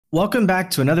Welcome back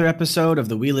to another episode of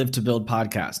the WLTB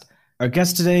Podcast. Our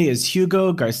guest today is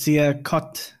Hugo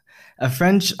Garcia-Cotte, a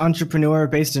French entrepreneur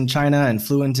based in China and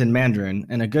fluent in Mandarin,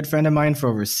 and a good friend of mine for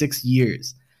over 6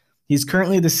 years. He's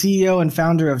currently the CEO and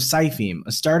founder of Cypheme,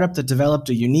 a startup that developed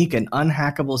a unique and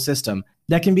unhackable system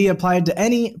that can be applied to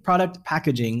any product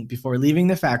packaging before leaving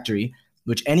the factory,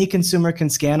 which any consumer can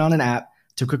scan on an app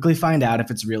to quickly find out if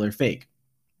it's real or fake.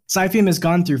 Cypheme has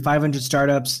gone through 500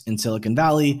 startups in Silicon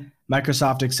Valley,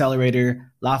 Microsoft Accelerator,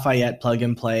 Lafayette Plug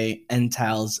and Play, and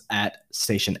Tals at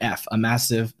Station F, a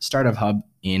massive startup hub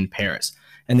in Paris.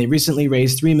 And they recently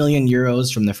raised 3 million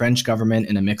euros from the French government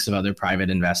and a mix of other private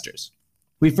investors.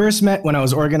 We first met when I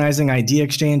was organizing ID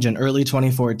Exchange in early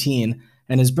 2014,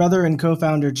 and his brother and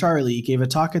co-founder Charlie gave a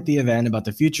talk at the event about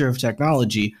the future of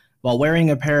technology while wearing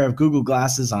a pair of Google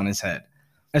glasses on his head.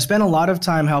 I spent a lot of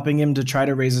time helping him to try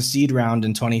to raise a seed round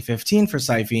in 2015 for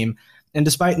Cypheme, and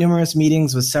despite numerous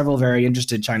meetings with several very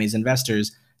interested Chinese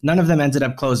investors, none of them ended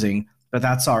up closing, but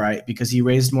that's all right because he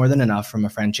raised more than enough from a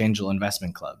French angel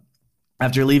investment club.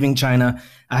 After leaving China,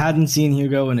 I hadn't seen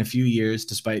Hugo in a few years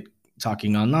despite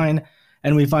talking online,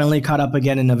 and we finally caught up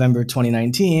again in November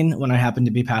 2019 when I happened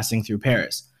to be passing through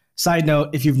Paris. Side note,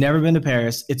 if you've never been to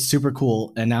Paris, it's super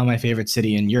cool and now my favorite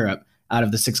city in Europe out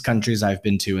of the 6 countries I've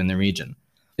been to in the region.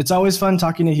 It's always fun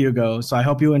talking to Hugo, so I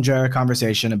hope you enjoy our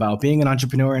conversation about being an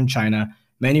entrepreneur in China,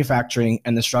 manufacturing,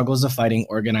 and the struggles of fighting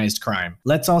organized crime.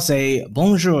 Let's all say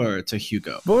bonjour to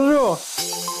Hugo. Bonjour.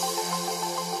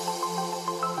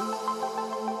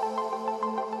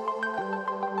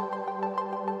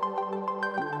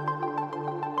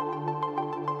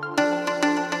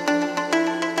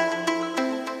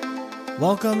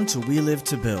 Welcome to We Live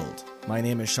to Build. My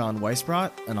name is Sean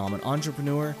Weisbrot, and I'm an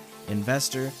entrepreneur,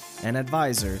 investor, and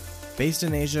advisor based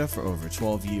in Asia for over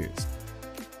 12 years.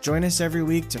 Join us every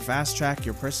week to fast-track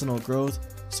your personal growth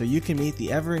so you can meet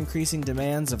the ever-increasing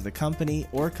demands of the company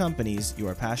or companies you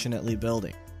are passionately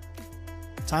building.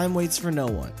 Time waits for no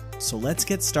one, so let's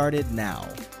get started now.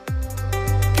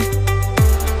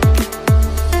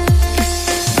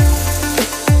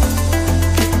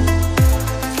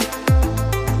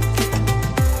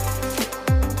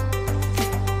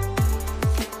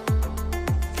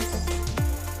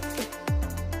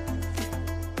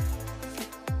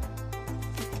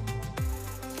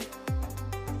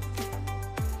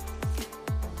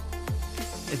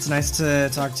 It's nice to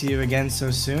talk to you again so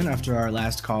soon after our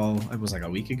last call. It was like a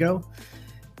week ago.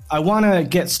 I want to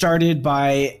get started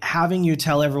by having you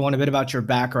tell everyone a bit about your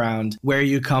background, where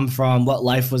you come from, what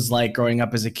life was like growing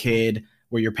up as a kid,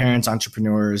 were your parents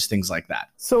entrepreneurs, things like that.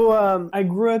 So I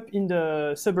grew up in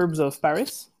the suburbs of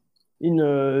Paris, in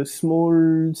a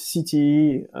small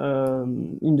city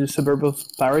in the suburb of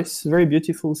Paris, very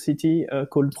beautiful city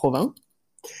called Provins.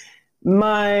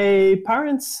 My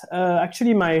parents,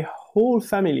 actually my whole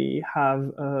family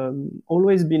have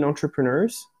always been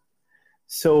entrepreneurs.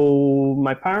 So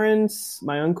my parents,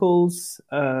 my uncles,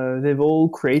 they've all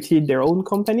created their own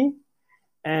company.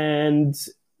 And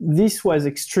this was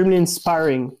extremely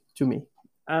inspiring to me.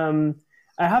 I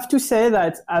have to say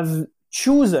that I've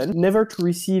chosen never to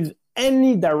receive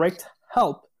any direct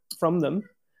help from them,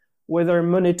 whether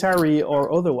monetary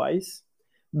or otherwise.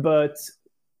 But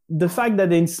the fact that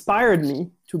they inspired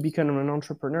me to become an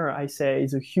entrepreneur, I say,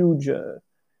 is a huge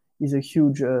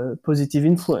positive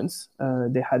influence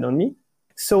they had on me.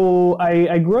 So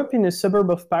I grew up in a suburb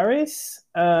of Paris.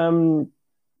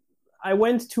 I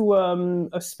went to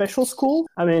a special school.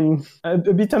 I mean, a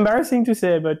bit embarrassing to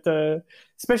say, but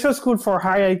special school for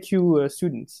high IQ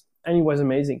students, and it was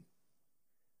amazing.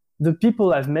 The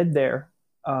people I've met there,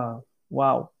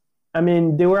 wow. I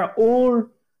mean, they were all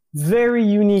very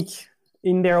unique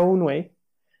in their own way.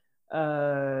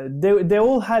 They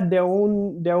all had their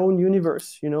own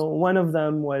universe. You know, one of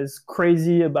them was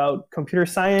crazy about computer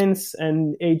science,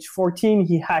 and age 14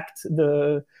 he hacked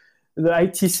the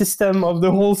IT system of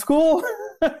the whole school.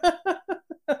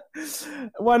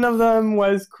 One of them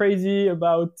was crazy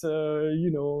about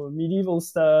medieval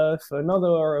stuff.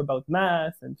 Another about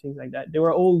math and things like that. They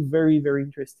were all very, very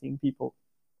interesting people.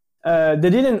 They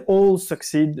didn't all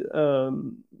succeed,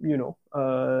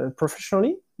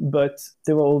 professionally, but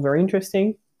they were all very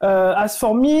interesting. As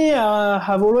for me, I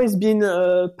have always been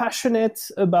passionate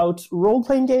about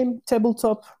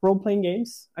tabletop role-playing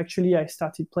games. Actually, I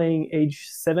started playing age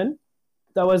 7.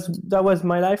 That was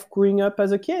my life growing up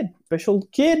as a kid. Special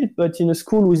kid, but in a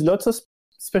school with lots of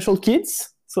special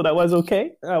kids, so that was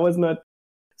okay. I was not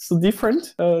so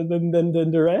different than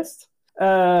the rest.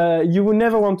 You would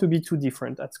never want to be too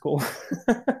different at school.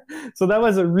 So that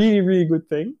was a really, really good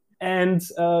thing. And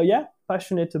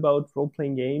passionate about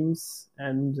role-playing games,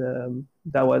 and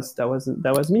that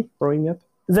was me growing up.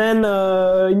 Then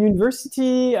in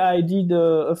university, I did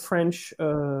a French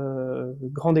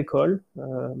grande école.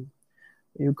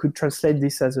 You could translate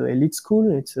this as an elite school.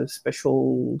 It's a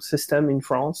special system in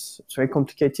France. It's very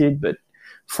complicated, but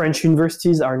French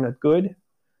universities are not good.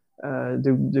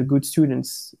 The good students,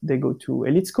 they go to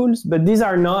elite schools, but these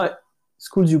are not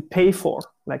schools you pay for.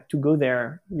 Like, to go there,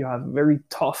 you have very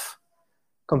tough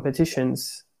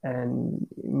competitions, and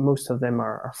most of them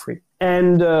are free.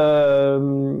 And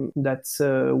that's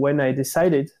when I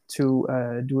decided to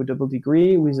do a double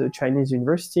degree with a Chinese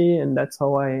university, and that's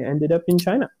how I ended up in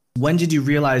China. When did you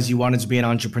realize you wanted to be an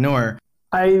entrepreneur?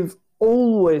 I've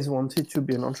always wanted to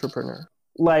be an entrepreneur.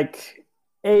 Like,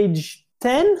 age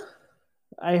 10,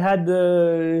 I had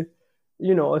a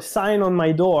sign on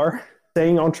my door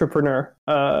saying entrepreneur.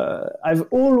 I've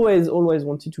always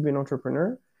wanted to be an entrepreneur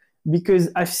because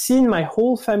I've seen my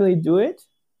whole family do it.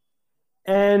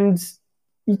 And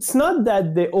it's not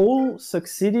that they all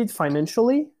succeeded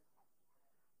financially,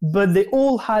 but they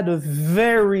all had a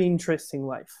very interesting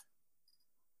life.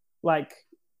 Like,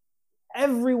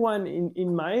 everyone in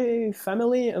my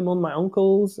family, among my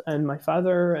uncles and my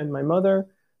father and my mother,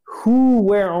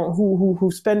 who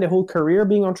spent their whole career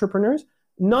being entrepreneurs,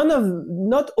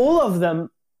 not all of them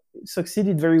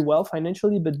succeeded very well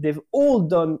financially, but they've all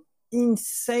done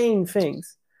insane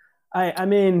things. I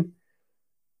mean,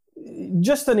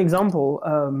 just an example,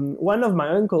 one of my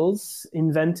uncles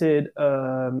invented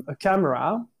a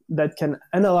camera that can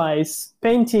analyze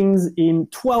paintings in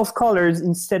 12 colors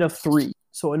instead of 3.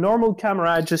 So a normal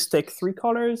camera just takes 3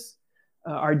 colors,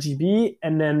 RGB,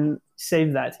 and then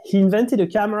save that. He invented a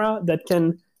camera that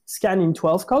can scan in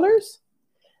 12 colors,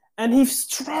 and he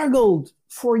struggled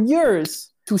for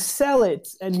years to sell it,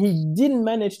 and he didn't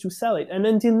manage to sell it. And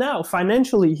until now,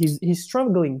 financially, he's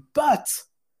struggling. But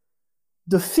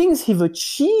the things he've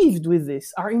achieved with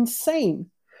this are insane.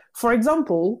 For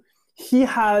example, he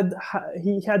had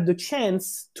the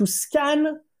chance to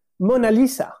scan Mona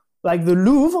Lisa. Like, the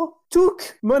Louvre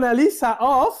took Mona Lisa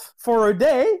off for a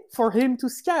day for him to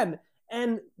scan.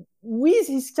 And with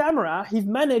his camera, he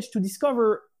managed to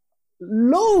discover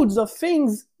loads of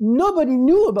things nobody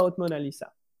knew about Mona Lisa.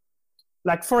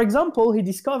 Like, for example, he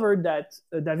discovered that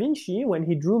Da Vinci, when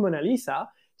he drew Mona Lisa,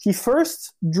 he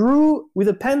first drew with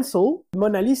a pencil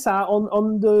Mona Lisa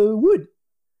on the wood.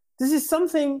 This is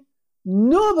something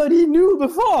nobody knew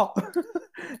before.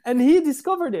 And he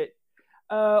discovered it.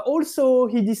 Also,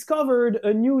 he discovered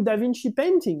a new Da Vinci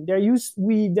painting. There used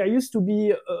to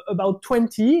be about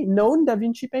 20 known Da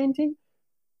Vinci paintings.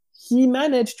 He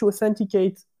managed to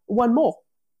authenticate one more.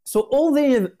 So all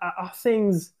these are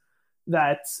things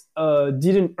that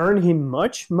didn't earn him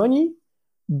much money,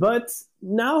 but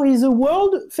now he's a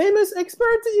world famous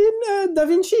expert in Da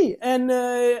Vinci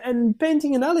and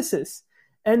painting analysis.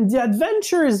 And the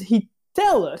adventures he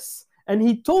told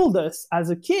us as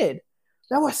a kid,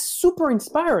 that was super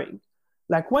inspiring.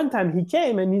 Like, one time he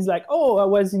came and he's like, "Oh, I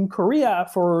was in Korea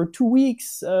for 2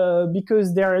 weeks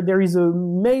because there is a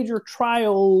major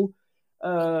trial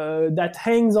that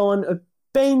hangs on a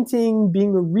painting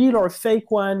being a real or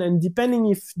fake one, and depending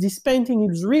if this painting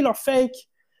is real or fake,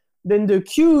 then the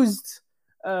accused,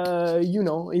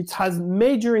 it has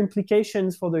major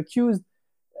implications for the accused."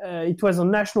 It was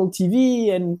on national TV,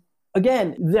 and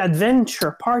again, the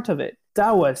adventure part of it,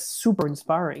 that was super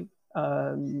inspiring.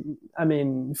 I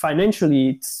mean, financially,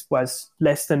 it was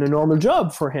less than a normal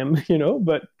job for him,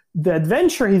 but the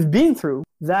adventure he's been through,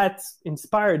 that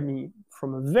inspired me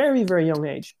from a very, very young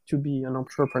age to be an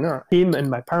entrepreneur. Him and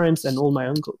my parents and all my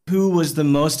uncles. Who was the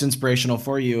most inspirational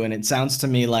for you? And it sounds to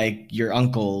me like your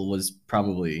uncle was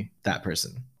probably that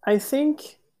person. I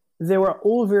think they were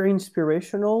all very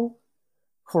inspirational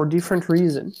for different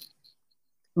reasons.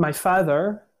 My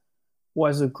father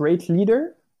was a great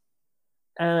leader,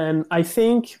 and I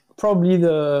think probably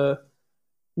the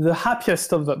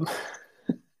happiest of them.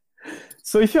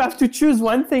 So if you have to choose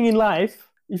one thing in life,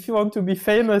 if you want to be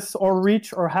famous or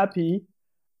rich or happy,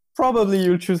 probably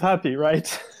you'll choose happy, right?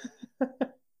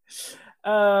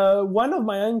 One of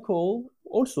my uncle,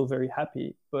 also very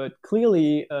happy, but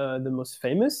clearly the most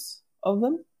famous of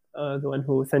them, the one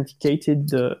who authenticated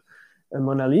the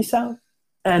Mona Lisa,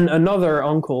 and another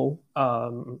uncle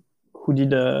who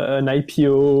did an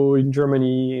IPO in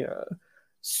Germany,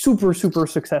 super, super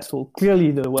successful,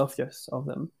 clearly the wealthiest of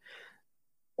them.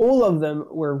 All of them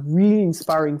were really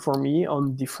inspiring for me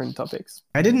on different topics.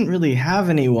 I didn't really have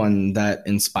anyone that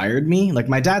inspired me. Like,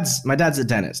 my dad's a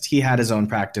dentist. He had his own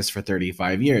practice for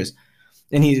 35 years.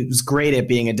 And he was great at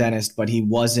being a dentist, but he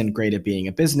wasn't great at being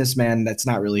a businessman. That's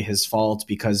not really his fault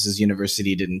because his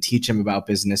university didn't teach him about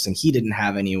business, and he didn't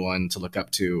have anyone to look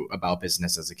up to about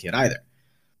business as a kid either.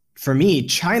 For me,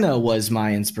 China was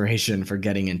my inspiration for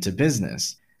getting into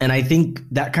business. And I think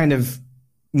that kind of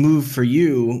move for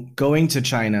you, going to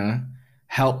China,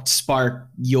 helped spark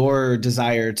your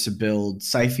desire to build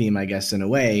Cypheme, I guess, in a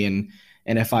way. And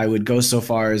if I would go so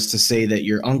far as to say that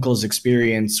your uncle's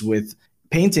experience with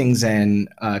paintings and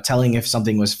telling if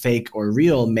something was fake or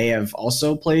real may have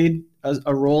also played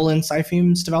a role in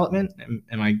Cypheme's development.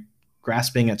 Am I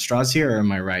grasping at straws here, or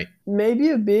am I right? Maybe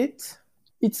a bit.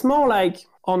 It's more like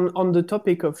on the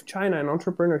topic of China and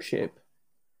entrepreneurship.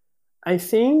 I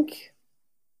think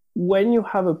when you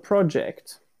have a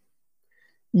project,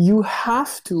 you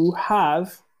have to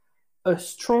have a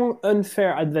strong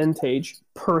unfair advantage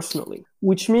personally,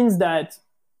 which means that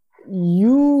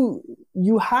you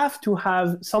have to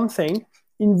have something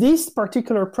in this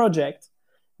particular project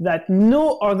that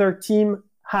no other team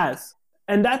has.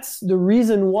 And that's the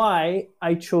reason why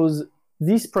I chose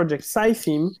this project,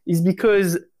 Cypheme, is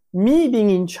because me being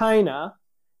in China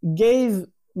gave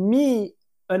me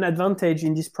an advantage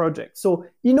in this project. So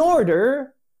in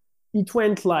order, it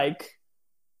went like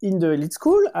in the elite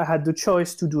school, I had the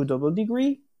choice to do a double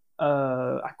degree.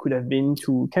 I could have been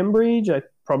to Cambridge. I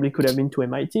probably could have been to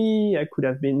MIT. I could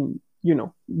have been,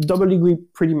 double degree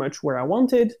pretty much where I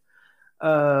wanted,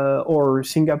 or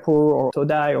Singapore or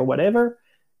Todai or whatever.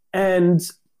 And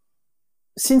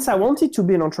since I wanted to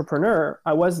be an entrepreneur,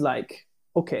 I was like,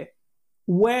 okay,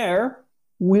 where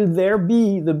will there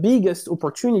be the biggest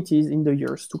opportunities in the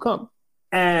years to come?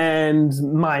 And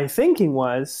my thinking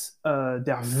was,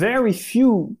 there are very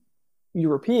few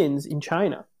Europeans in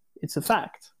China. It's a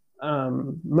fact.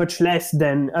 Much less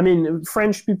than,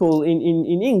 French people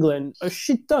in England, a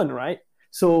shit ton, right?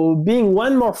 So being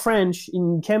one more French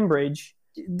in Cambridge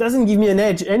doesn't give me an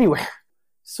edge anywhere.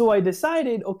 So I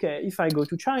decided, okay, if I go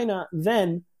to China,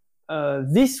 then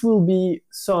this will be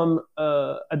some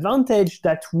advantage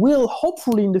that will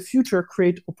hopefully in the future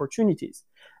create opportunities.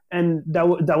 And that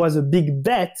was a big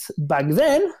bet back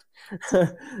then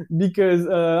because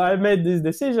I made this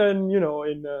decision,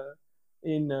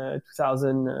 in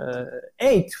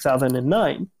 2008,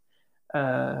 2009.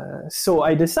 So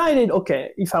I decided,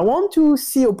 okay, if I want to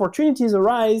see opportunities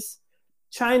arise,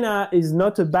 China is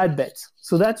not a bad bet.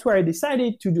 So that's where I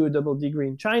decided to do a double degree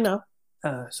in China.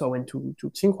 So I went to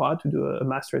Tsinghua to do a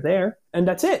master there, and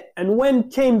that's it. And when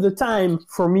came the time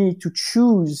for me to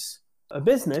choose a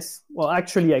business, well,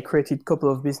 actually I created a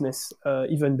couple of business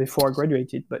even before I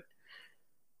graduated, but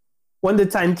when the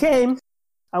time came,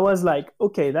 I was like,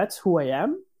 okay, that's who I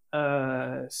am.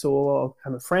 So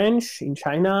I'm a French in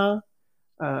China.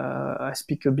 I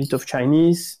speak a bit of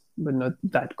Chinese, but not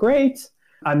that great.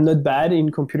 I'm not bad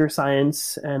in computer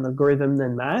science and algorithm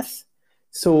and math.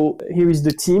 So here is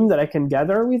the team that I can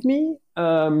gather with me.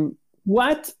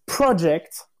 What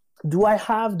project do I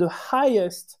have the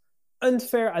highest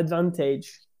unfair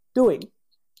advantage doing?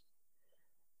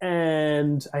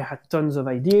 And I had tons of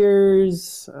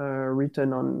ideas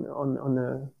written on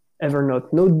a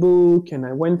Evernote notebook, and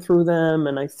I went through them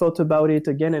and I thought about it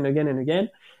again and again and again.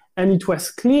 And it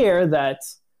was clear that,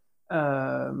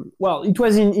 it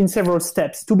was in several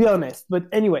steps, to be honest. But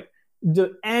anyway,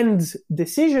 the end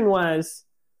decision was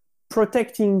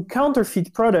protecting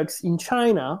counterfeit products in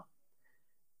China.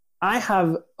 I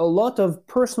have a lot of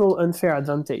personal unfair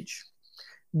advantage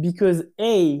because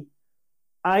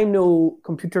I know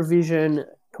computer vision,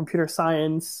 computer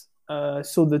science,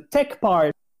 so the tech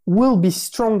part will be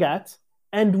strong at,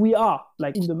 and we are,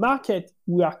 like in the market,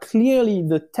 we are clearly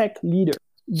the tech leader.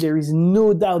 There is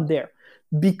no doubt there.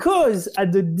 Because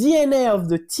at the DNA of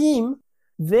the team,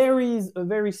 there is a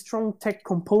very strong tech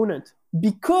component.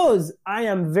 Because I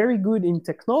am very good in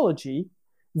technology,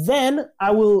 then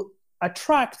I will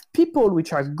attract people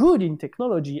which are good in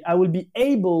technology. I will be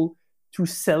able to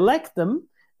select them,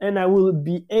 and I will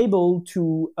be able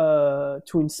to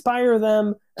inspire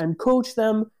them and coach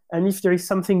them. And if there is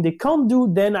something they can't do,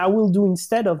 then I will do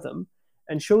instead of them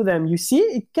and show them, you see,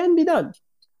 it can be done.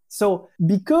 So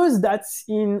because that's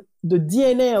in the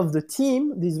DNA of the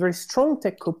team, this very strong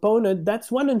tech component,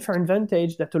 that's one unfair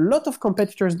advantage that a lot of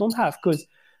competitors don't have, because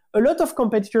a lot of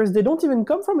competitors, they don't even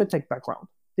come from a tech background.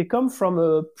 They come from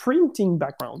a printing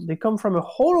background. They come from a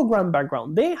hologram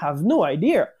background. They have no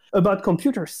idea about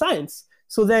computer science.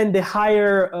 So then they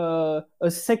hire a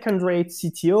second-rate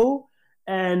CTO,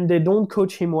 and they don't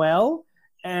coach him well,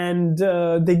 and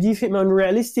they give him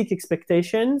unrealistic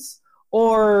expectations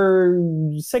or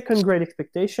second-grade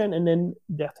expectation, and then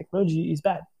their technology is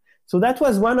bad. So that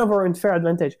was one of our unfair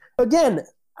advantage. Again,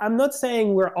 I'm not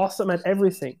saying we're awesome at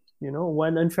everything.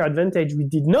 One unfair advantage we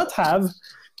did not have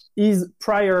is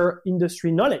prior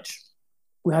industry knowledge.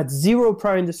 We had zero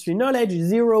prior industry knowledge,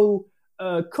 zero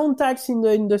contacts in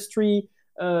the industry,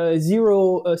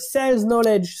 zero sales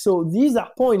knowledge. So these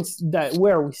are points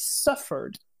where we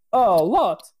suffered a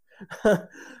lot.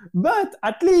 But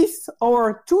at least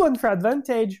our two unfair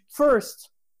advantage: first,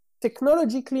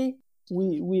 technologically,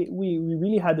 we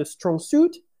really had a strong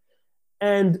suit,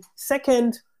 and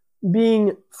second,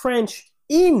 being French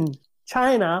in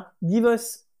China give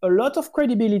us a lot of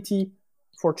credibility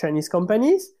for Chinese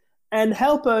companies and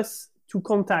help us to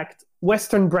contact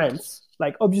Western brands.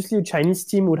 Like, obviously, a Chinese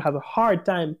team would have a hard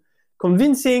time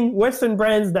convincing Western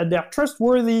brands that they're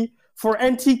trustworthy for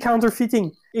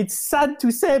anti-counterfeiting. It's sad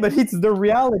to say, but it's the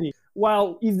reality.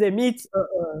 While if they meet,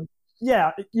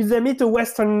 a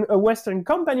Western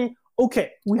company,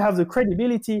 okay, we have the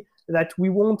credibility that we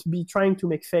won't be trying to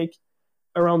make fake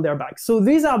around their back. So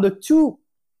these are the two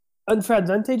unfair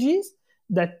advantages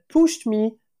that pushed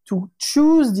me to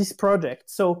choose this project.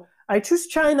 So I chose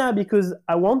China because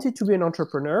I wanted to be an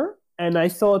entrepreneur. And I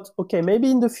thought, okay, maybe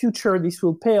in the future, this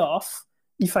will pay off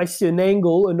if I see an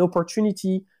angle, an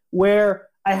opportunity where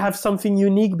I have something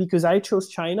unique because I chose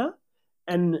China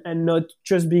and not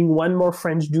just being one more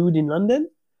French dude in London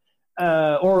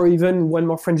or even one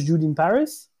more French dude in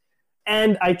Paris.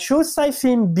 And I chose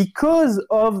Cypheme because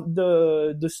of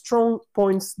the strong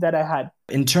points that I had.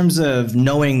 In terms of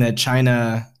knowing that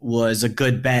China was a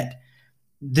good bet,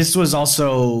 this was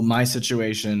also my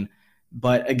situation.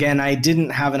 But again, I didn't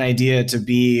have an idea to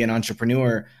be an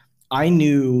entrepreneur. I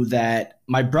knew that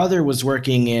my brother was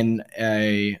working in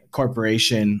a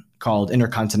corporation called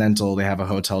Intercontinental. They have a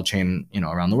hotel chain,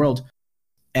 around the world.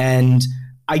 And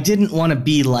I didn't want to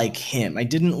be like him. I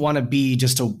didn't want to be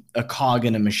just a cog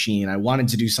in a machine. I wanted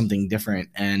to do something different.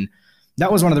 And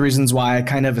that was one of the reasons why I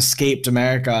kind of escaped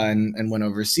America and went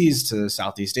overseas to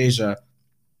Southeast Asia.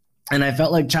 And I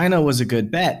felt like China was a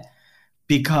good bet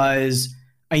because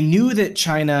I knew that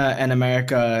China and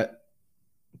America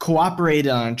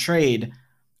cooperated on trade.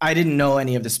 I didn't know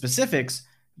any of the specifics,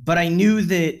 but I knew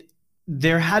that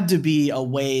there had to be a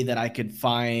way that I could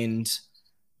find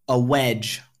a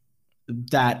wedge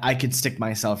that I could stick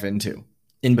myself into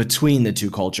in between the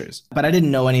two cultures. But I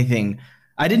didn't know anything.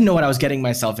 I didn't know what I was getting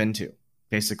myself into,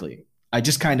 basically. I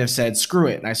just kind of said, screw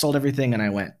it. And I sold everything and I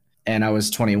went. And I was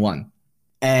 21.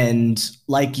 And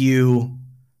like you,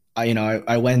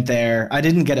 I went there. I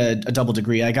didn't get a double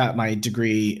degree. I got my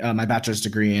degree, my bachelor's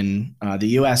degree in the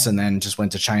US, and then just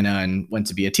went to China and went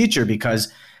to be a teacher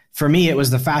because for me, it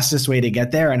was the fastest way to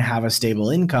get there and have a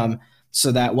stable income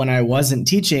so that when I wasn't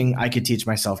teaching, I could teach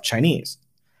myself Chinese.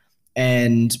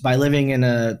 And by living in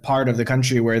a part of the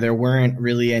country where there weren't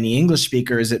really any English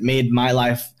speakers, it made my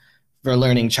life for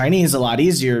learning Chinese a lot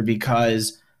easier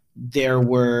because there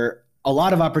were a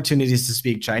lot of opportunities to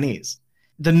speak Chinese.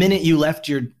 The minute you left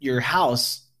your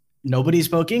house, nobody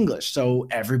spoke English. So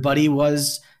everybody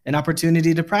was an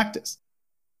opportunity to practice.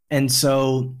 And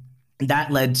so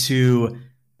that led to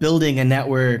building a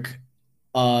network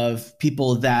of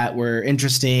people that were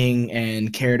interesting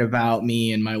and cared about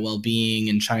me and my well-being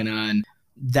in China. And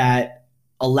that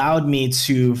allowed me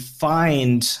to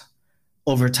find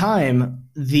over time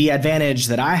the advantage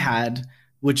that I had,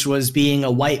 which was being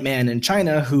a white man in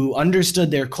China who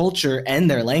understood their culture and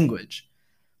their language,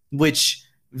 which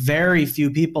very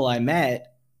few people I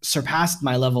met surpassed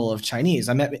my level of Chinese.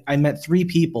 I met 3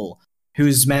 people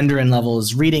whose Mandarin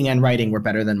levels, reading and writing, were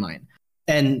better than mine.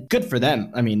 And good for them.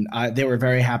 I mean, they were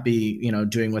very happy,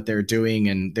 doing what they were doing,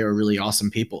 and they were really awesome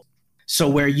people. So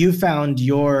where you found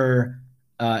your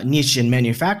niche in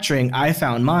manufacturing, I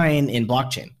found mine in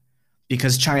blockchain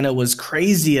because China was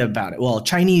crazy about it. Well,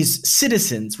 Chinese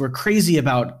citizens were crazy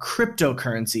about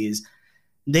cryptocurrencies.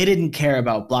 They didn't care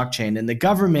about blockchain, and the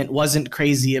government wasn't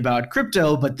crazy about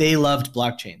crypto, but they loved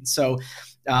blockchain. So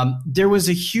there was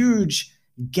a huge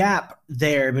gap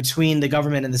there between the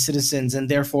government and the citizens, and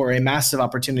therefore a massive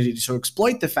opportunity to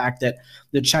exploit the fact that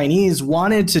the Chinese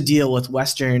wanted to deal with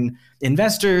Western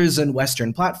investors and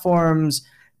Western platforms,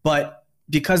 but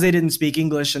because they didn't speak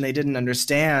English and they didn't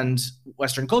understand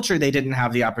Western culture, they didn't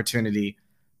have the opportunity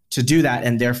to do that.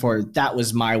 And therefore that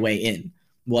was my way in,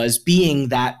 was being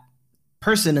that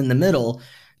person in the middle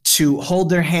to hold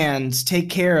their hands, take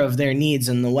care of their needs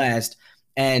in the West.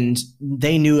 And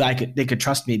they knew they could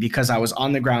trust me because I was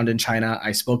on the ground in China.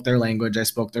 I spoke their language, I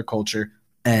spoke their culture,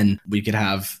 and we could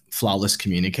have flawless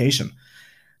communication.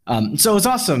 So it's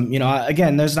awesome.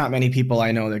 Again, there's not many people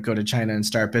I know that go to China and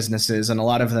start businesses, and a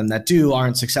lot of them that do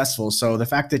aren't successful. So the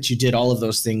fact that you did all of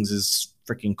those things is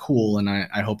freaking cool. And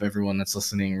I hope everyone that's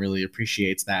listening really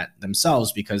appreciates that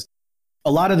themselves, because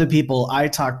a lot of the people I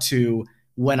talk to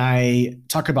when I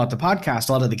talk about the podcast,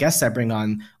 a lot of the guests I bring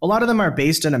on, a lot of them are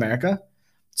based in America.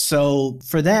 So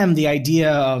for them, the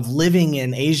idea of living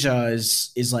in Asia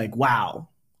is like, wow,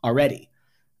 already.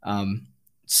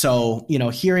 So,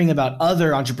 hearing about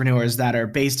other entrepreneurs that are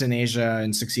based in Asia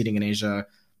and succeeding in Asia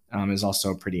is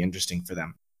also pretty interesting for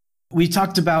them. We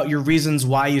talked about your reasons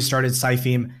why you started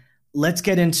Cypheme. Let's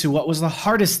get into what was the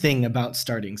hardest thing about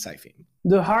starting Cypheme.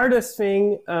 The hardest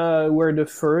thing were the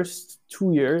first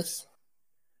 2 years,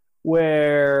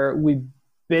 where we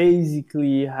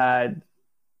basically had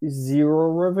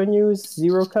zero revenues,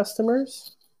 zero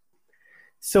customers.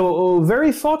 So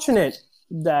very fortunate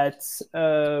that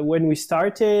when we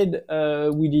started,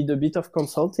 we did a bit of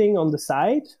consulting on the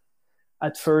side.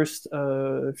 At first,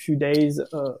 a few days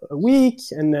a week,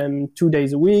 and then 2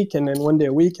 days a week, and then 1 day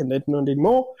a week, and then no day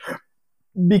more,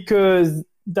 because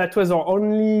that was our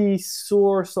only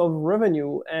source of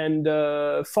revenue. And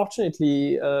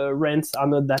fortunately, rents are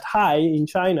not that high in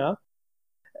China.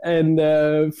 And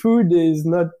food is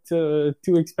not too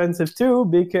expensive too,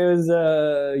 because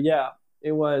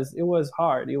it was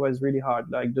hard. It was really hard.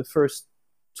 Like the first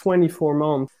 24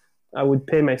 months, I would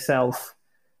pay myself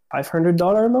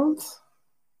 $500 a month,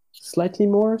 slightly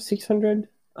more, 600.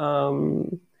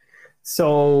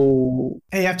 So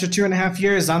hey, after 2.5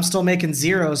 years, I'm still making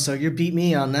zero, so you beat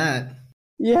me on that.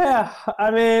 Yeah,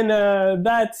 I mean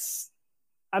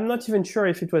I'm not even sure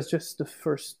if it was just the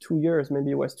first 2 years.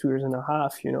 Maybe it was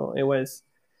 2.5 years. It was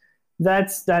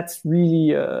that's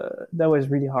really that was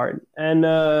really hard. And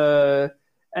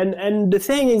the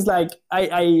thing is, like,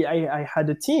 I had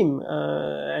a team,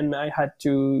 and I had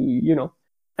to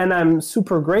and I'm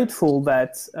super grateful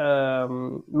that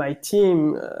my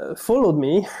team followed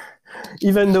me,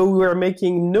 even though we were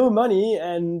making no money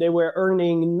and they were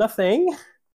earning nothing,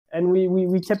 and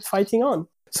we kept fighting on.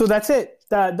 So that's it.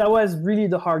 That was really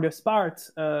the hardest part.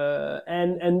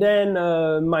 And then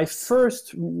my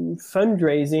first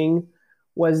fundraising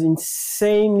was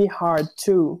insanely hard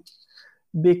too,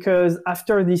 because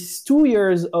after these 2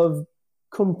 years of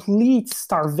complete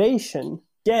starvation,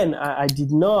 again, I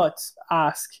did not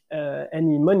ask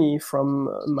any money from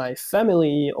my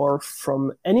family or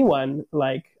from anyone.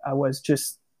 Like, I was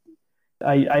just,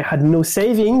 I had no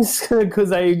savings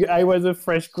because I was a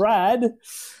fresh grad.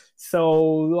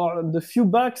 So the few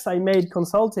bucks I made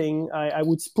consulting, I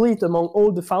would split among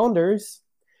all the founders.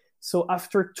 So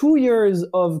after 2 years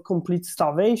of complete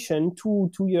starvation,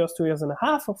 2 years, 2.5 years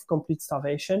of complete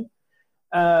starvation,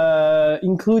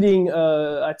 including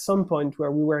at some point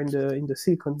where we were in the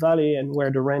Silicon Valley and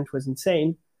where the rent was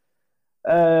insane,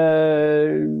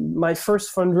 my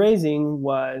first fundraising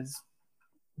was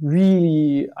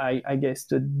really, I guess,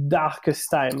 the darkest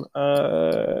time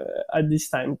at this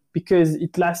time, because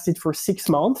it lasted for 6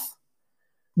 months,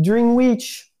 during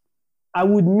which I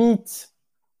would meet,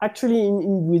 actually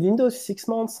within those 6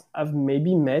 months, I've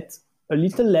maybe met a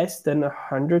little less than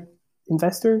 100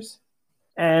 investors.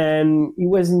 And it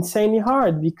was insanely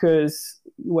hard, because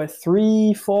it was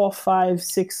 3, 4, 5,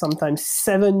 6, sometimes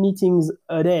 7 meetings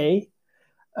a day,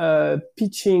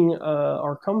 pitching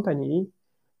our company.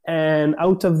 And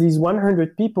out of these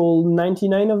 100 people,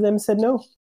 99 of them said no.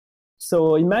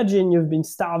 So imagine you've been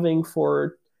starving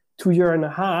for 2.5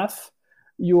 years.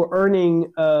 You're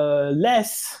earning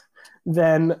less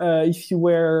than if you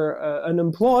were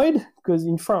unemployed, because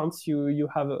in France you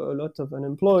have a lot of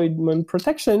unemployment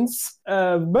protections,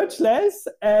 much less,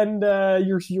 and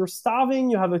you're starving.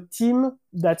 You have a team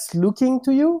that's looking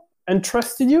to you and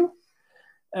trusted you.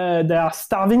 They are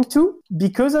starving too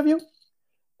because of you.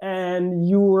 And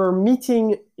you were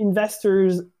meeting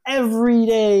investors every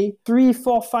day, 3,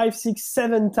 4, 5, 6,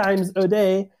 7 times a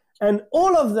day, and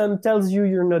all of them tells you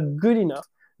you're not good enough,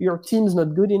 your team's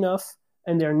not good enough,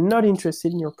 and they're not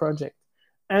interested in your project.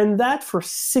 And that for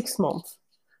 6 months.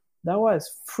 That was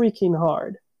freaking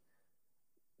hard.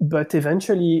 But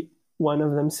eventually, one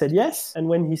of them said yes. And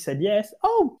when he said yes,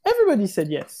 everybody said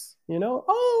yes.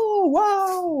 Oh,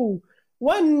 wow.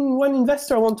 One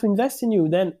investor wants to invest in you.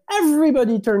 Then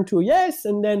everybody turned to yes.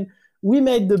 And then we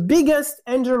made the biggest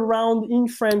angel round in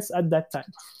France at that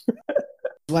time.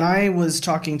 When I was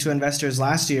talking to investors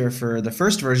last year for the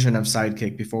first version of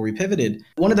Sidekick before we pivoted,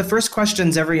 one of the first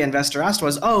questions every investor asked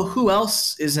was, who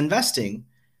else is investing?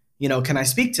 Can I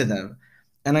speak to them?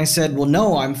 And I said, well,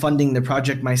 no, I'm funding the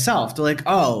project myself. They're like,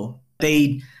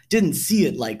 they didn't see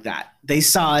it like that. They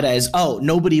saw it as,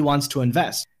 nobody wants to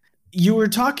invest. You were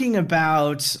talking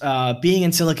about being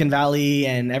in Silicon Valley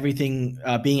and everything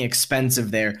being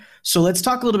expensive there. So let's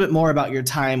talk a little bit more about your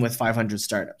time with 500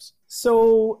 startups.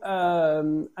 So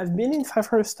I've been in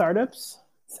 500 startups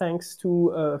thanks to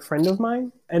a friend of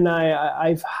mine. And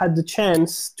I've had the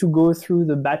chance to go through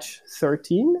the batch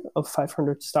 13 of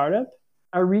 500 startup.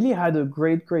 I really had a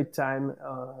great time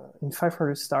in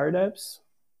 500 startups.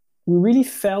 We really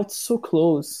felt so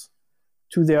close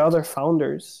to the other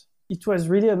founders. It was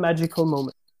really a magical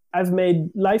moment. I've made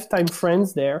lifetime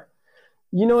friends there.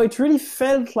 You know, it really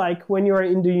felt like when you are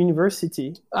in the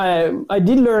university. I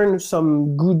did learn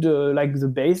some good, like the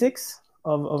basics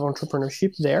of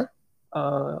entrepreneurship there.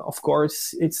 Of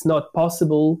course, it's not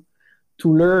possible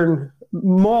to learn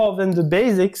more than the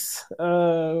basics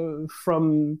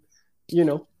from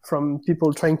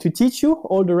people trying to teach you.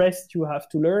 All the rest you have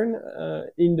to learn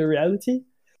in the reality.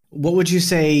 What would you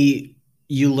say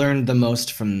you learned the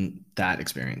most from that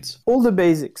experience? All the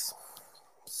basics.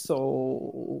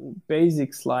 So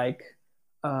basics like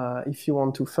if you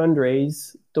want to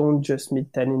fundraise, don't just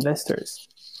meet 10 investors.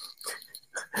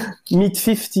 Meet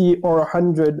 50 or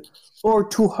 100 or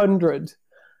 200.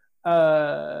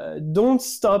 Don't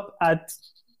stop at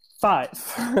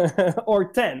 5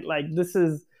 or 10. Like this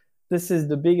is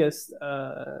the biggest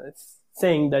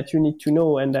thing that you need to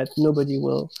know and that nobody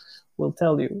will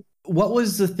tell you. What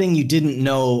was the thing you didn't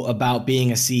know about being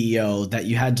a CEO that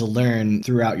you had to learn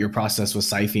throughout your process with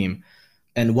Cypheme?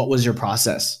 And what was your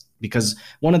process? Because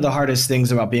one of the hardest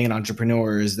things about being an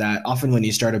entrepreneur is that often when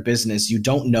you start a business, you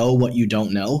don't know what you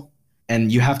don't know.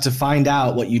 And you have to find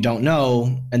out what you don't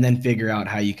know and then figure out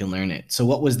how you can learn it. So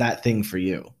what was that thing for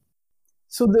you?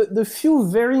 So the few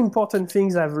very important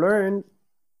things I've learned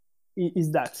is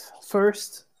that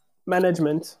first,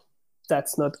 management.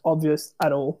 That's not obvious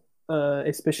at all.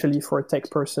 Especially for a tech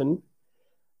person,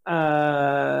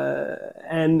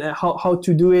 and how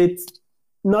to do it,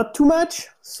 not too much,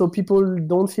 so people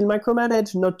don't feel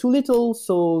micromanaged, not too little,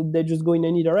 so they just go in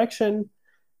any direction.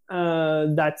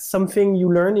 That's something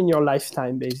you learn in your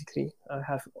lifetime, basically. I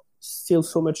have still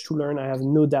so much to learn, I have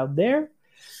no doubt there.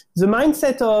 The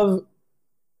mindset of,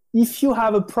 if you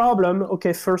have a problem,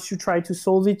 okay, first you try to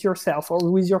solve it yourself or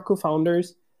with your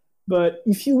co-founders, but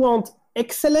if you want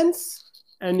excellence,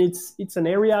 and it's an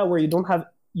area where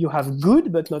you have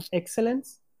good but not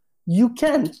excellence, you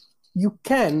can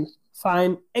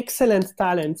find excellent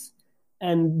talents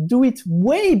and do it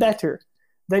way better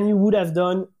than you would have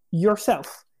done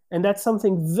yourself. And that's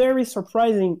something very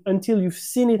surprising until you've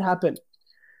seen it happen.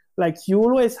 Like, you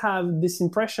always have this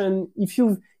impression, if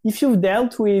you've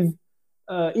dealt with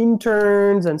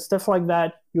interns and stuff like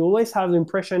that, you always have the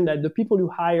impression that the people you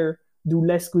hire do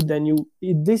less good than you.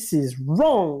 This is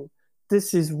wrong.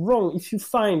 This is wrong. If you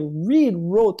find real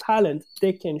raw talent,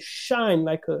 they can shine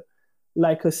like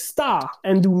a star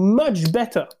and do much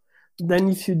better than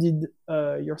if you did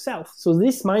yourself. So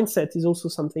this mindset is also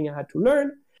something I had to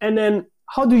learn. And then,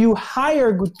 how do you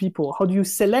hire good people? How do you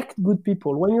select good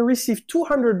people? When you receive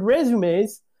 200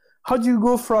 resumes, how do you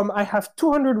go from, I have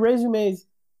 200 resumes,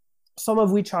 some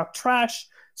of which are trash,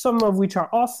 some of which are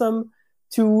awesome,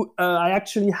 to I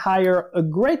actually hire a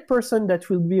great person that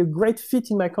will be a great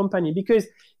fit in my company? Because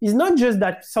it's not just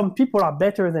that some people are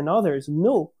better than others.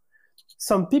 No,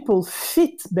 some people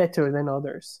fit better than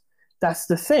others. That's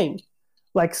the thing.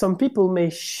 Like, some people may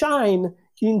shine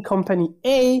in company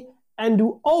A and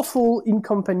do awful in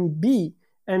company B.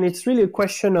 And it's really a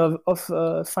question of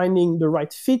finding the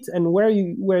right fit and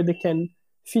where they can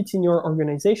fit in your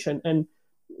organization. And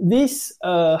this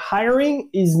hiring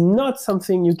is not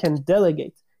something you can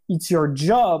delegate. It's your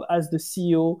job as the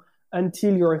CEO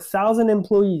until you're 1,000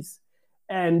 employees.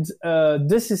 And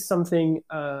this is something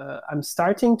I'm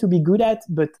starting to be good at.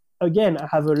 But again, I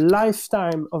have a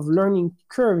lifetime of learning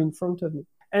curve in front of me.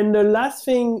 And the last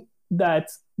thing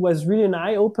that was really an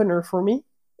eye-opener for me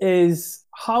is,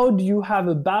 how do you have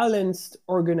a balanced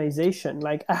organization?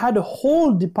 Like, I had a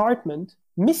whole department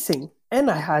missing and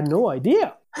I had no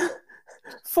idea.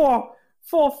 For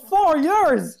 4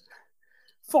 years.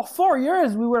 For 4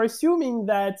 years, we were assuming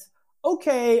that,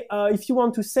 okay, if you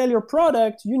want to sell your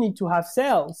product, you need to have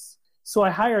sales. So I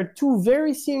hired 2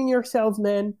 very senior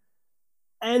salesmen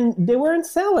and they weren't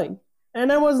selling.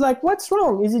 And I was like, what's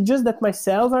wrong? Is it just that my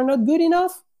sales are not good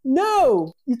enough?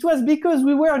 No, it was because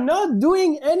we were not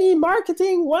doing any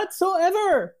marketing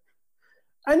whatsoever.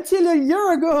 Until a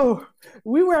year ago,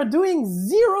 we were doing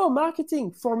 0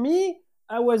 marketing. For me,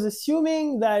 I was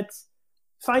assuming that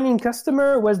finding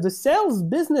customer was the sales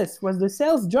business, was the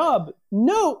sales job.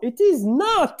 No, it is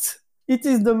not. It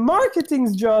is the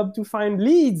marketing's job to find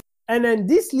leads. And then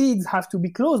these leads have to be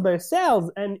closed by sales,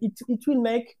 and it will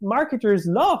make marketers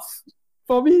laugh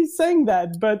for me saying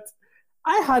that. But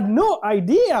I had no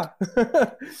idea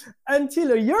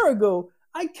until a year ago.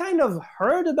 I kind of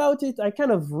heard about it, I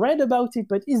kind of read about it,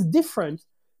 but it's different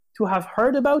to have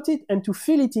heard about it and to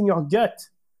feel it in your gut.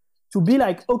 To be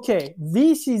like, okay,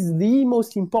 this is the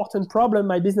most important problem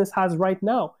my business has right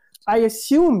now. I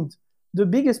assumed the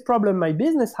biggest problem my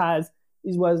business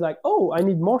was like, oh, I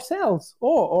need more sales,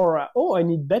 or oh, I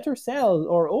need better sales,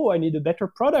 or oh, I need a better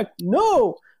product.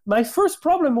 No, my first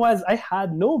problem was I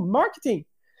had no marketing.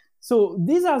 So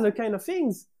these are the kind of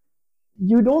things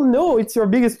you don't know it's your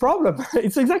biggest problem.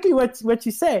 It's exactly what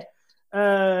you say.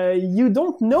 You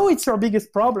don't know it's your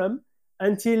biggest problem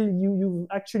until you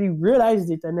actually realized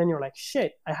it, and then you're like,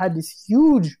 shit, I had this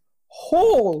huge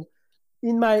hole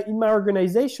in my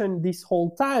organization this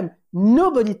whole time.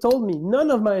 Nobody told me, none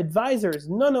of my advisors,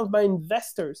 none of my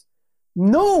investors,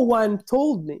 no one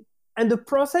told me. And the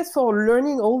process for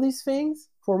learning all these things,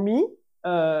 for me,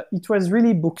 it was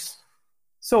really books.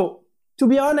 So to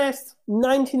be honest,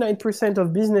 99%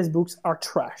 of business books are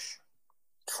trash.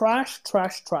 Trash.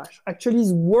 Actually,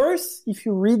 it's worse if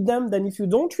you read them than if you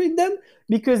don't read them,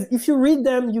 because if you read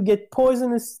them, you get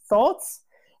poisonous thoughts,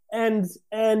 and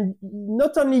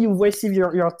not only you wasted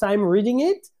your time reading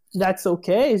it, that's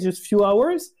okay, it's just a few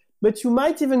hours, but you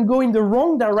might even go in the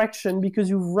wrong direction because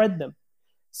you've read them.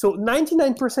 So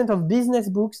 99% of business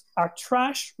books are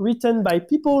trash, written by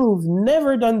people who've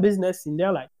never done business in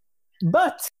their life.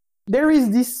 But there is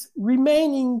this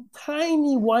remaining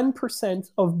tiny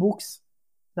 1% of books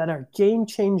that are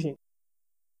game-changing,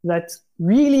 that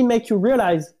really make you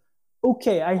realize,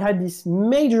 okay, I had this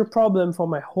major problem for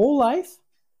my whole life,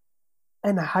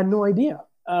 and I had no idea.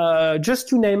 Just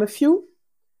to name a few,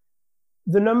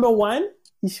 the number one,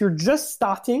 if you're just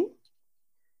starting,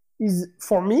 is,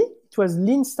 for me, it was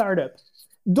Lean Startup.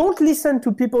 Don't listen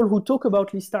to people who talk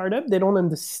about Lean Startup. They don't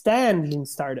understand Lean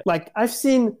Startup. Like, I've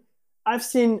seen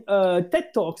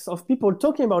TED Talks of people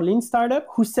talking about Lean Startup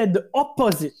who said the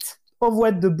opposite of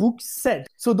what the book said.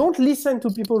 So don't listen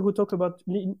to people who talk about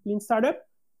Lean Startup.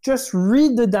 Just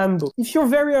read the damn book. If you're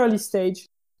very early stage,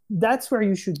 that's where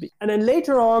you should be. And then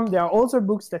later on, there are other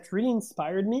books that really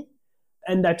inspired me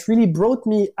and that really brought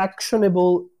me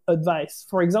actionable advice.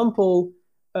 For example,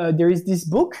 there is this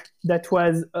book that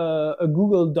was a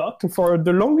Google Doc for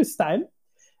the longest time,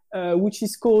 which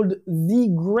is called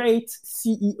The Great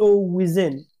CEO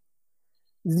Within.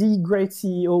 The Great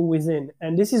CEO Within.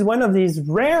 And this is one of these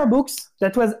rare books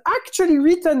that was actually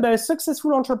written by a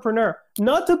successful entrepreneur,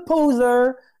 not a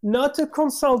poser, not a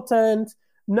consultant,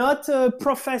 not a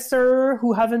professor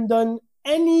who haven't done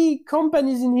any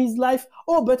companies in his life,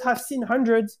 but have seen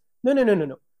hundreds.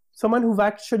 No. Someone who've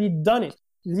actually done it.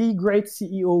 The Great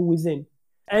CEO Within.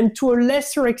 And to a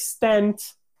lesser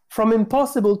extent, From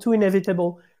Impossible to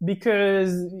Inevitable,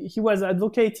 because he was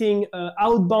advocating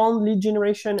outbound lead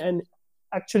generation, and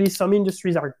actually some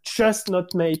industries are just not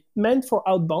meant for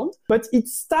outbound. But it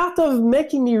started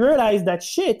making me realize that,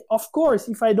 shit, of course,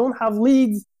 if I don't have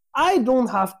leads, I don't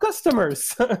have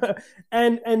customers.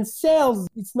 and sales,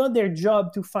 it's not their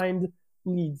job to find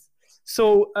leads.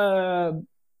 So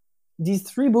these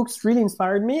three books really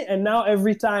inspired me. And now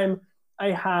every time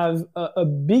I have a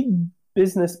big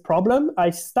business problem,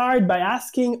 I start by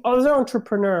asking other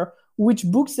entrepreneurs which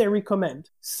books they recommend.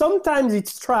 Sometimes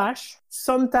it's trash,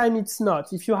 sometimes it's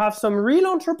not. If you have some real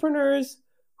entrepreneurs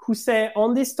who say,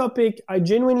 on this topic, I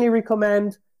genuinely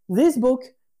recommend this book,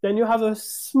 then you have a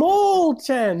small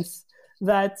chance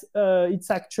that it's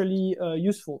actually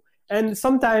useful. And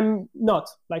sometimes not.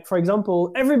 Like, for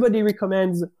example, everybody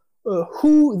recommends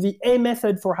Who, the A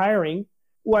Method for Hiring,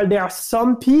 while there are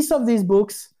some pieces of these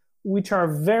books which are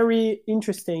very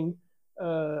interesting.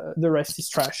 The rest is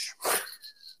trash.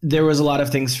 There was a lot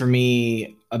of things for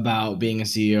me about being a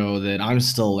CEO that I'm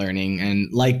still learning.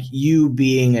 And like you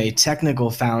being a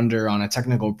technical founder on a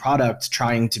technical product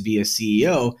trying to be a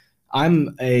CEO,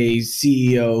 I'm a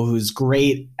CEO who's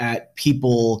great at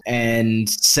people and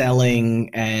selling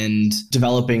and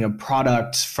developing a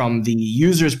product from the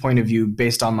user's point of view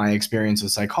based on my experience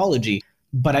with psychology.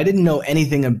 But I didn't know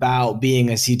anything about being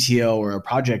a CTO or a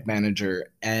project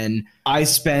manager. And I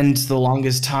spent the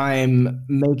longest time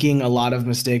making a lot of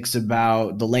mistakes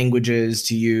about the languages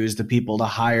to use, the people to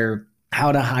hire,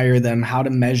 how to hire them, how to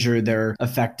measure their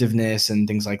effectiveness and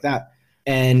things like that.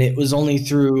 And it was only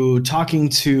through talking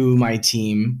to my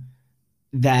team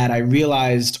that I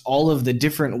realized all of the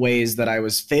different ways that I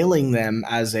was failing them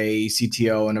as a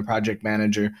CTO and a project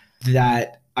manager,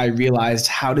 that I realized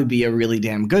how to be a really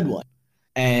damn good one.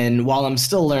 And while I'm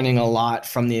still learning a lot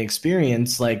from the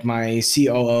experience, like my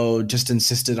COO just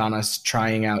insisted on us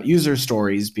trying out user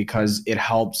stories because it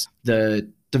helps the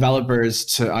developers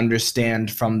to understand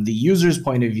from the user's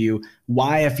point of view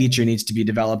why a feature needs to be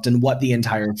developed and what the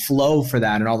entire flow for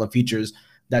that and all the features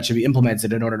that should be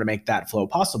implemented in order to make that flow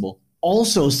possible.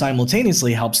 Also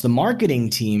simultaneously helps the marketing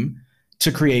team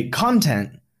to create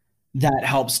content that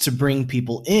helps to bring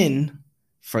people in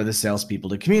for the salespeople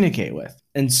to communicate with.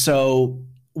 And so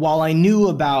while I knew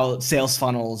about sales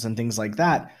funnels and things like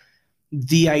that,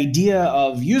 the idea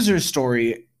of user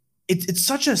story, it's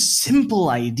such a simple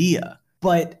idea,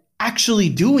 but actually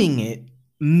doing it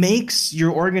makes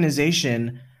your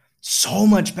organization so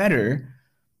much better.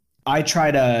 I try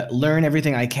to learn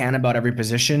everything I can about every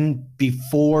position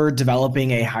before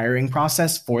developing a hiring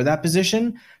process for that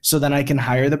position, so then I can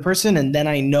hire the person and then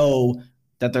I know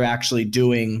that they're actually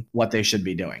doing what they should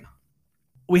be doing.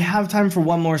 We have time for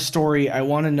one more story. I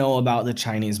want to know about the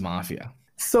Chinese mafia.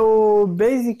 So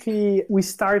basically, we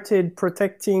started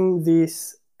protecting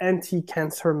this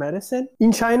anti-cancer medicine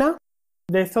in China.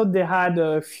 They thought they had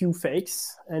a few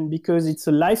fakes, and because it's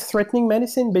a life-threatening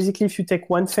medicine, basically if you take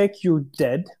one fake, you're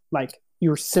dead, like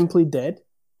you're simply dead.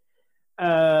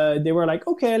 They were like,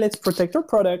 okay, let's protect our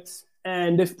products.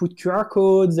 And they've put QR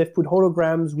codes, they've put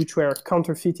holograms, which were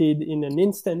counterfeited in an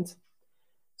instant.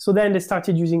 So then they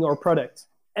started using our product.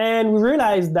 And we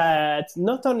realized that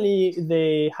not only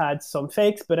they had some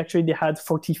fakes, but actually they had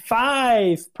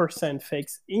 45%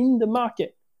 fakes in the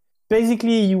market.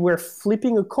 Basically, you were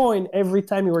flipping a coin every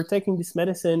time you were taking this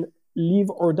medicine, live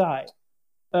or die.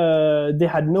 They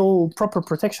had no proper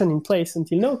protection in place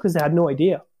until now because they had no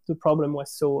idea the problem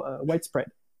was so widespread.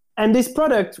 And this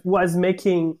product was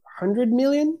making 100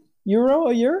 million euro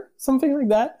a year, something like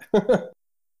that.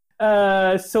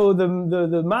 So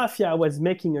the mafia was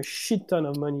making a shit ton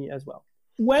of money as well.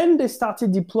 When they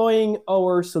started deploying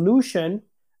our solution,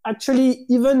 actually,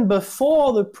 even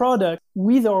before the product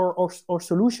with our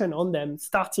solution on them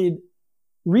started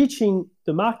reaching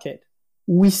the market,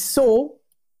 we saw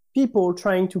people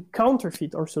trying to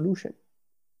counterfeit our solution.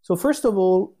 So first of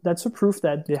all, that's a proof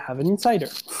that they have an insider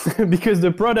because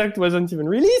the product wasn't even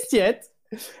released yet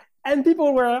and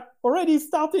people were already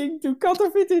starting to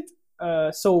counterfeit it.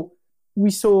 So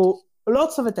we saw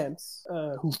lots of attempts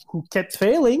who kept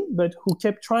failing, but who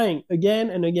kept trying again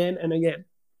and again and again.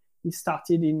 We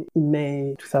started in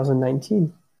May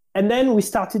 2019. And then we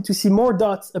started to see more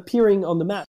dots appearing on the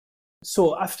map.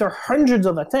 So after hundreds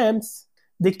of attempts,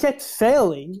 they kept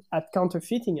failing at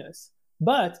counterfeiting us.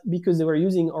 But because they were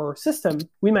using our system,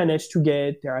 we managed to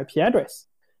get their IP address,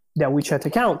 their WeChat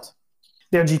account,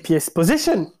 their GPS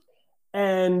position.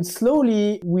 And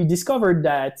slowly we discovered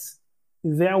that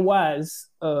there was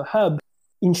a hub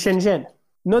in Shenzhen,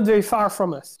 not very far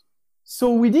from us.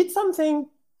 So we did something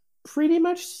pretty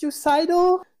much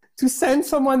suicidal to send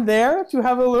someone there to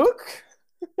have a look.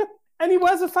 And it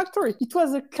was a factory. It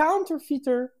was a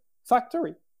counterfeiter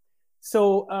factory.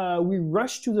 So we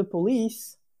rushed to the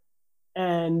police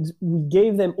and we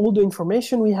gave them all the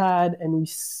information we had. And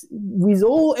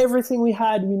with everything we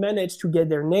had, we managed to get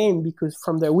their name because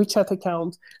from their WeChat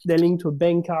account, they linked to a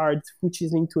bank card, which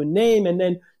is linked to a name. And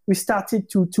then we started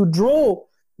to draw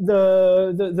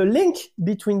the link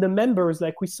between the members.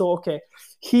 Like we saw, okay,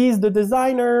 he's the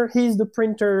designer, he's the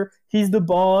printer, he's the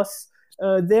boss,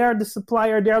 they're the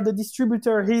supplier, they're the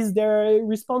distributor, they're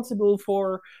responsible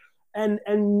for, and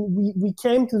we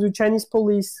came to the Chinese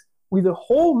police with a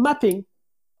whole mapping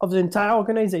of the entire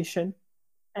organization,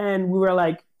 and we were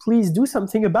like, please do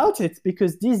something about it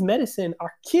because these medicines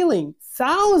are killing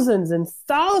thousands and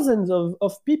thousands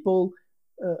of people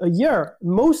a year,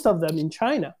 most of them in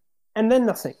China. And then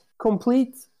nothing,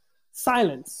 complete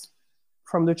silence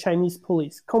from the Chinese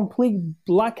police, complete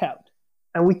blackout.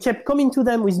 And we kept coming to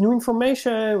them with new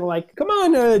information. We're like, come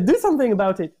on, do something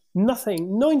about it.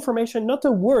 Nothing, no information, not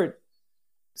a word.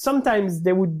 Sometimes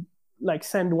they would like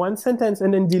send one sentence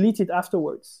and then delete it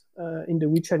afterwards in the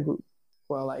WeChat group.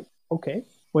 We're like, okay,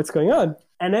 what's going on?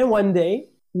 And then one day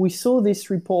we saw this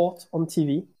report on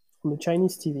TV, on the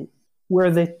Chinese TV, where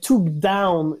they took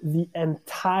down the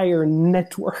entire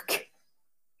network.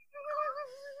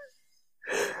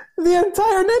 The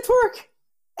entire network.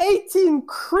 18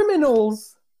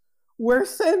 criminals were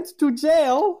sent to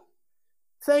jail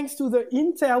thanks to the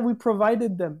intel we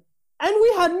provided them. And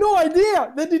we had no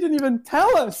idea. They didn't even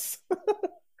tell us.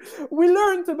 We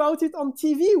learned about it on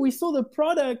TV. We saw the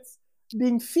products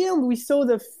being filmed. We saw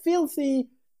the filthy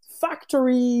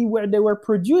factory where they were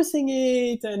producing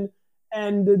it and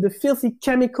the filthy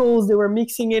chemicals they were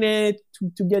mixing in it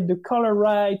to get the color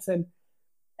right.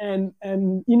 And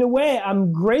in a way,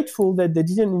 I'm grateful that they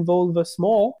didn't involve us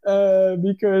more,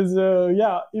 because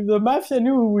if the mafia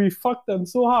knew we fucked them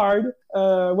so hard,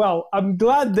 well, I'm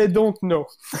glad they don't know.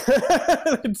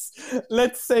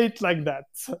 Let's say it like that.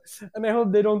 And I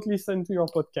hope they don't listen to your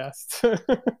podcast.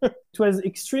 It was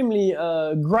extremely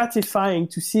gratifying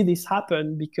to see this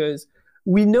happen, because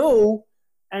we know,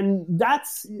 and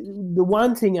that's the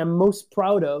one thing I'm most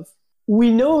proud of,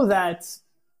 we know that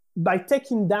by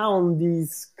taking down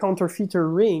these counterfeiter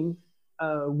ring,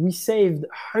 we saved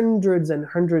hundreds and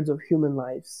hundreds of human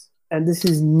lives. And this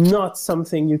is not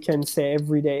something you can say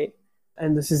every day.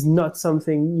 And this is not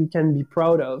something you can be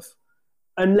proud of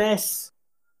unless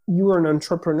you are an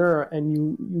entrepreneur and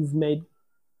you've made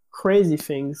crazy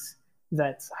things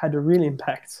that had a real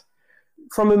impact.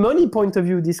 From a money point of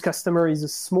view, this customer is a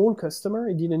small customer.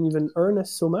 It didn't even earn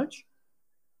us so much.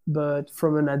 But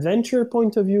from an adventure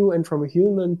point of view and from a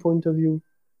human point of view,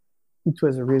 it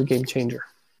was a real game changer.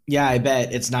 Yeah, I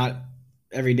bet. It's not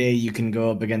every day you can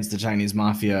go up against the Chinese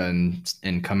mafia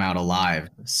and come out alive.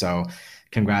 So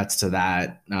congrats to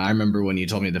that. I remember when you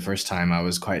told me the first time, I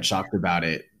was quite shocked about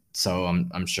it. So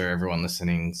I'm sure everyone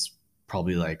listening's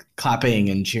probably like clapping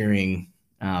and cheering,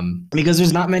 because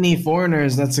there's not many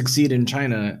foreigners that succeed in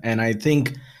China. And I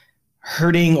think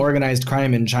hurting organized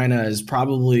crime in China is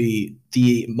probably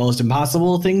the most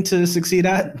impossible thing to succeed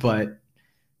at, but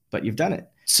you've done it.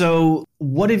 So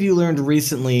what have you learned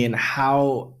recently, and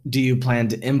how do you plan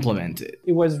to implement it?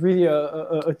 It was really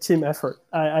a team effort.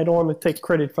 I don't want to take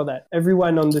credit for that.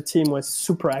 Everyone on the team was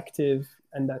super active,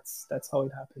 and that's how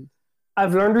it happened.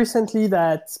 I've learned recently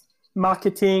that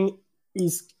marketing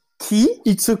is key.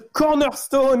 It's a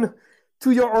cornerstone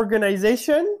to your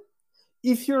organization.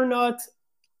 If you're not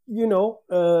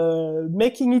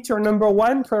making it your number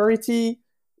one priority,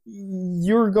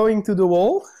 you're going to the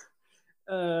wall.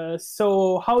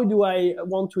 So how do I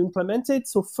want to implement it?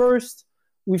 So first,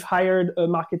 we've hired a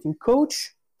marketing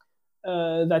coach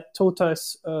that taught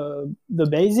us the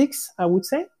basics, I would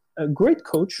say. A great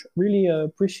coach, really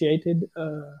appreciated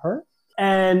her.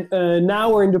 And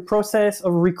now we're in the process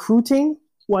of recruiting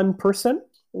one person.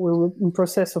 We're in the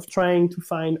process of trying to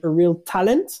find a real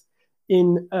talent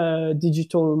in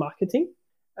digital marketing.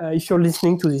 If you're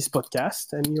listening to this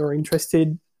podcast and you're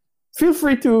interested, feel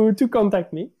free to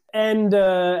contact me. And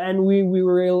we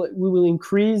will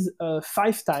increase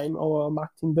 5 times our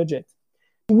marketing budget.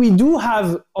 We do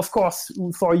have, of course,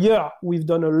 for a year, we've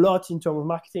done a lot in terms of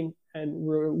marketing, and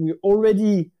we're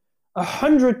already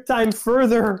 100 times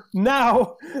further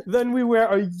now than we were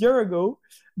a year ago.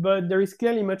 But there is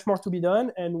clearly much more to be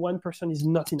done, and one person is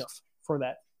not enough for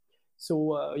that.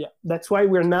 So that's why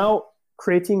we're now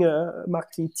creating a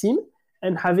marketing team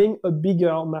and having a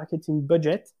bigger marketing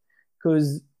budget,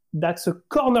 because that's a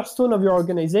cornerstone of your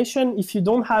organization. If you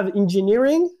don't have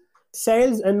engineering,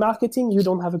 sales, and marketing, you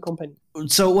don't have a company.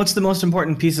 So what's the most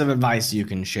important piece of advice you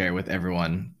can share with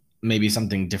everyone? Maybe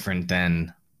something different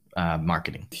than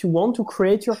marketing. If you want to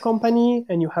create your company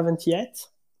and you haven't yet,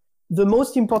 the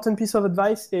most important piece of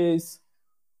advice is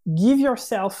give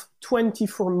yourself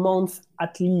 24 months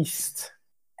at least.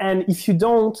 And if you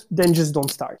don't, then just don't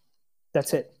start.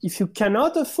 That's it. If you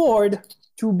cannot afford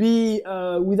to be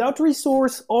without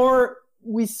resource or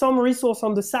with some resource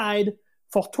on the side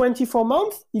for 24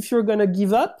 months, if you're going to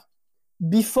give up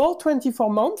before 24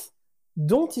 months,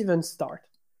 don't even start.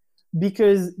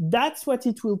 Because that's what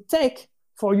it will take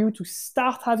for you to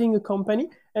start having a company.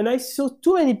 And I saw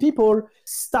too many people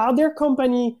start their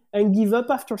company and give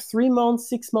up after 3 months,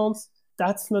 6 months.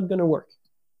 That's not going to work.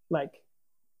 Like,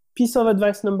 piece of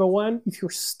advice number 1, if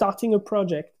you're starting a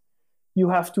project, you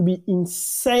have to be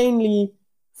insanely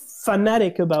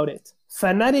fanatic about it.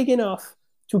 Fanatic enough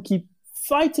to keep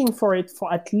fighting for it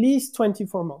for at least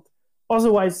 24 months.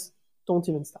 Otherwise, don't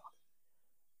even start.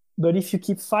 But if you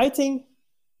keep fighting,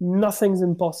 nothing's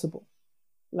impossible.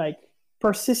 Like,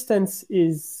 persistence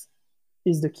is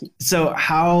the key. So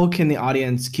how can the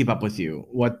audience keep up with you?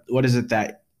 What is it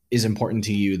that is important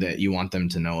to you that you want them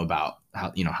to know about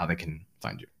how they can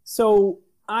find you? So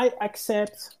I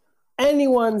accept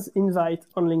anyone's invite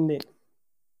on LinkedIn,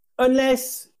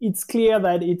 unless it's clear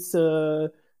that it's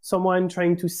someone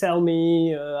trying to sell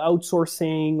me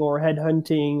outsourcing or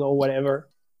headhunting or whatever.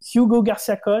 Hugo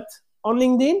Garcia-Cotte on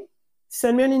LinkedIn,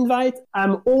 send me an invite.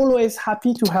 I'm always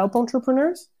happy to help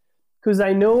entrepreneurs, because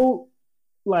I know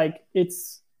like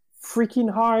it's freaking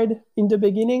hard in the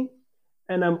beginning,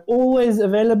 and I'm always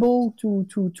available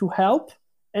to help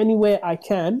any way I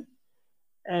can.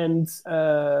 And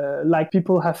like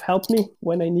people have helped me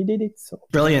when I needed it. So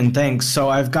brilliant, thanks. So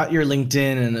I've got your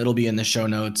LinkedIn, and it'll be in the show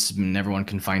notes, and everyone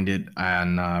can find it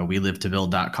on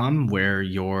welivetobuild.com, where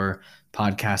your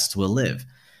podcasts will live.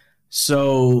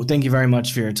 So thank you very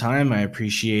much for your time. I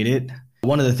appreciate it.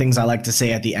 One of the things I like to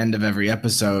say at the end of every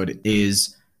episode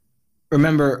is,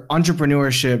 remember,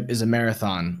 entrepreneurship is a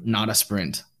marathon, not a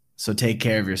sprint. So take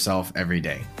care of yourself every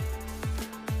day.